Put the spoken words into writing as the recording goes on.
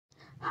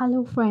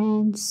Hello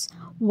friends,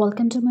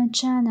 welcome to my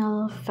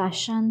channel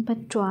Fashion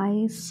but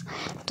Twice.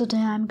 Today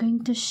I'm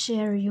going to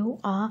share you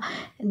a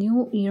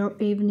new year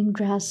evening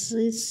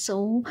dresses.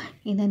 So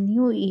in the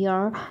new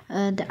year,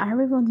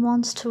 everyone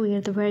wants to wear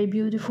the very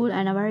beautiful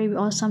and a very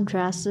awesome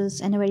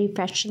dresses and a very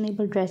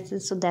fashionable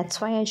dresses. So that's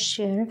why I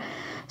share.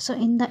 So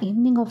in the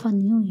evening of a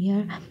new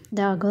year,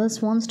 the girls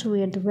wants to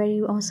wear the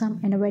very awesome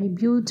and a very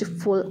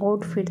beautiful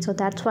outfit. So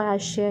that's why I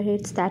share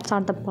it. That's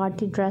are the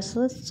party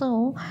dresses.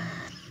 So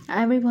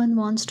everyone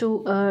wants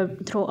to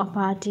throw a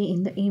party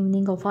in the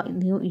evening of a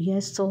new year,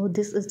 so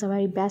this is the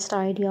very best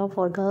idea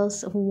for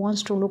girls who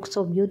wants to look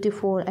so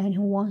beautiful and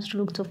who wants to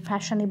look so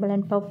fashionable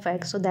and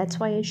perfect. So that's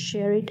why I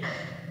share it.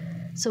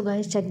 So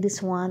guys, check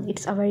this one.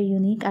 It's a very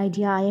unique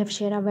idea. I have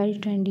shared a very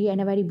trendy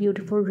and a very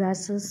beautiful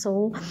dresses.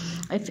 So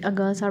if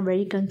girls are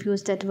very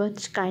confused at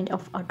which kind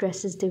of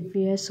dresses they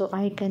wear, so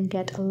I can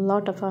get a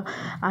lot of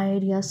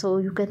idea. So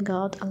you can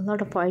get a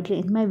lot of idea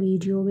in my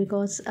video,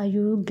 because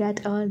you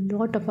get a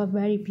lot of a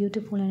very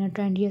beautiful and a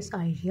trendiest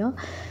idea.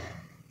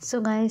 So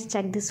guys,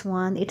 check this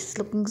one. It's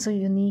looking so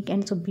unique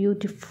and so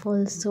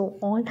beautiful. So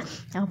all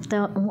of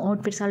the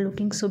outfits are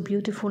looking so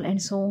beautiful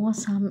and so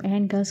awesome,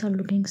 and girls are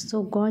looking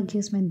so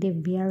gorgeous when they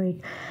wear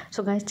it.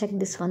 So guys, check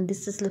this one.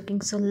 This is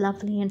looking so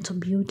lovely and so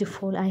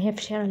beautiful. I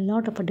have shared a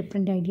lot of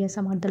different ideas.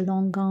 Some are the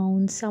long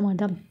gowns, some are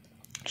the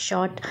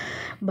short,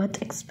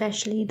 but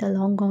especially the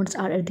long gowns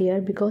are there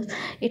because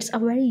it's a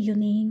very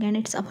unique and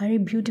it's a very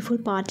beautiful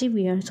party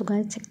wear. So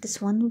guys, check this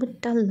one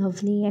with the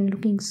lovely and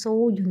looking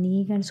so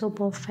unique and so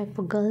perfect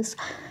for girls.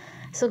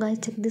 So guys,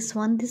 check this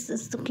one. This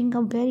is looking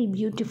a very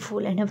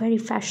beautiful and a very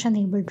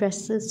fashionable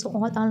dresses. So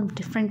all are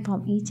different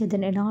from each other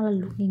and all are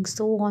looking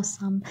so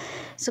awesome.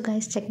 So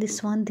guys, check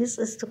this one. This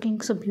is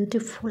looking so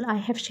beautiful. I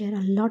have shared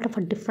a lot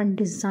of different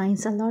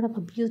designs, a lot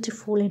of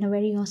beautiful and a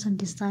very awesome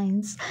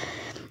designs,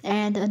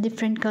 and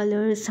different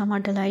colors. Some are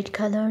the light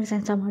colors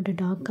and some are the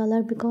dark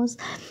color, because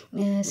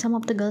some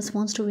of the girls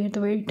wants to wear the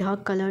very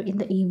dark color in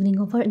the evening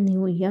of a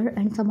new year,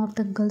 and some of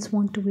the girls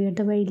want to wear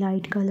the very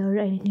light color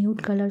and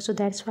nude color. So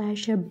that's why I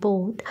share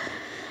both.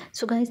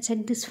 So guys,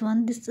 check this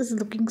one. This is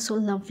looking so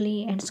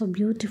lovely and so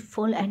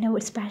beautiful, and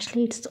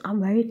especially it's a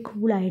very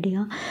cool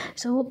idea.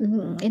 So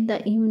in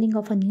the evening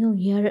of a new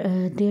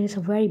year, there is a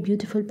very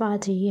beautiful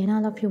party and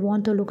all of you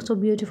want to look so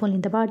beautiful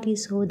in the party.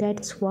 So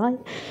that's why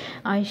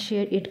I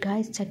share it.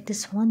 Guys, check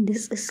this one.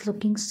 This is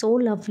looking so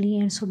lovely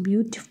and so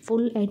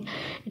beautiful, and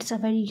it's a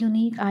very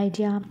unique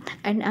idea.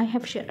 And I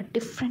have shared a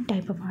different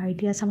type of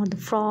idea. Some are the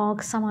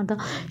frocks, some are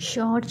the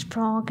short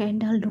frock,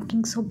 and are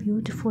looking so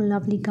beautiful,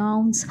 lovely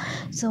gowns.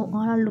 So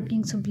all are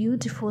looking so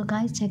beautiful.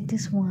 Guys, check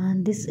this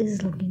one. This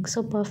is looking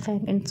so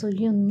perfect and so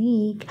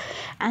unique,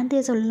 and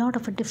there's a lot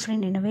of a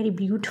different and a very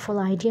beautiful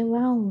idea.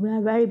 Wow, we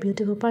are very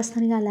beautiful.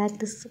 Personally, I like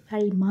this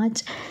very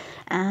much,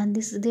 and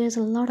there's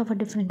a lot of a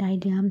different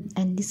idea,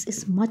 and this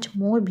is much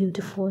more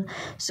beautiful.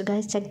 So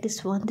guys, check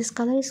this one. This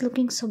color is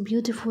looking so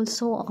beautiful,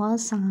 so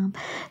awesome.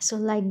 So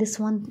like this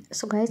one.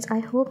 So guys,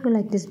 I hope you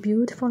like this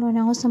beautiful and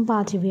awesome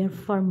party wear.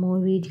 For more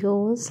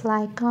videos,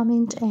 like,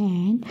 comment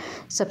and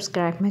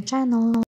subscribe my channel.